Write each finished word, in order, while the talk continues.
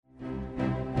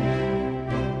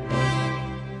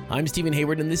I'm Stephen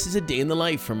Hayward, and this is A Day in the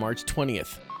Life for March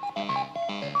 20th.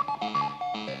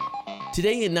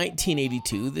 Today in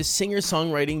 1982, the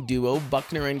singer-songwriting duo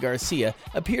Buckner and Garcia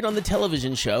appeared on the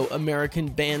television show American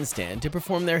Bandstand to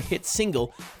perform their hit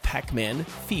single, Pac-Man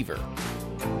Fever.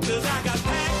 'Cause I got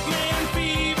Pac-Man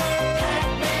fever.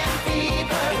 Pac-Man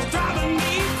fever. It's driving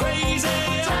me crazy.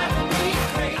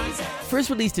 First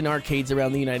released in arcades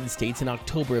around the United States in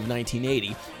October of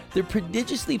 1980, the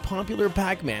prodigiously popular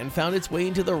Pac-Man found its way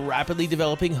into the rapidly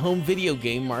developing home video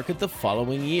game market the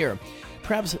following year.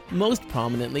 Perhaps most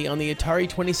prominently on the Atari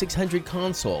 2600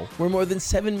 console, where more than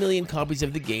 7 million copies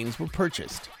of the games were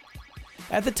purchased.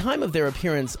 At the time of their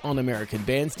appearance on American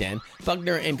Bandstand,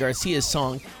 Buckner and Garcia's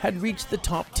song had reached the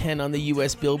top 10 on the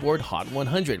US Billboard Hot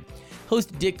 100.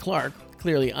 Host Dick Clark,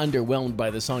 clearly underwhelmed by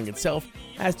the song itself,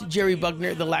 asked Jerry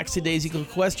Buckner the lackadaisical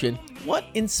question, what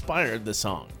inspired the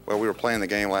song? Well, we were playing the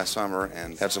game last summer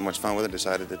and had so much fun with it,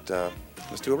 decided that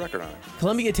let's do a record on it.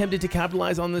 Columbia attempted to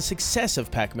capitalize on the success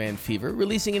of Pac-Man Fever,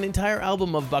 releasing an entire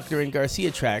album of Buckner and Garcia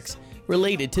tracks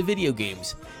related to video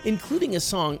games, including a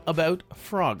song about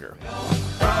Frogger.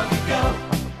 Froggy, go.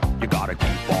 You gotta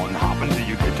keep on hopping till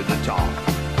you get to the top.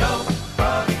 Go,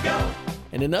 Froggy, go.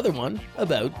 And another one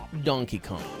about Donkey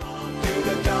Kong, Do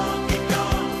the Donkey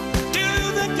Kong.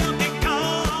 Do the Donkey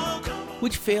Kong.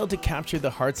 which failed to capture the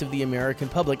hearts of the American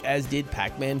public as did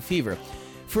Pac-Man Fever,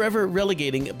 forever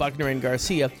relegating Buckner and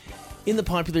Garcia in the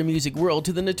popular music world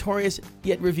to the notorious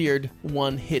yet revered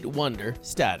one-hit wonder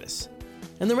status.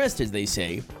 And the rest, as they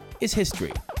say, is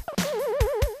history. Tiptoe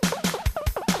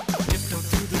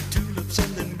through the tulips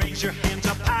and then raise your hands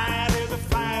up high. There's a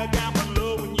fire down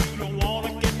below and you don't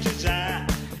wanna catch his eye.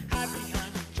 Hide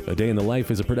behind the A Day in the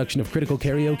Life is a production of Critical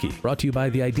Karaoke, brought to you by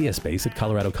the Idea Space at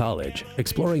Colorado College,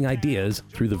 exploring ideas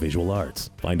through the visual arts.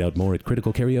 Find out more at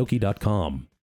criticalkaraoke.com.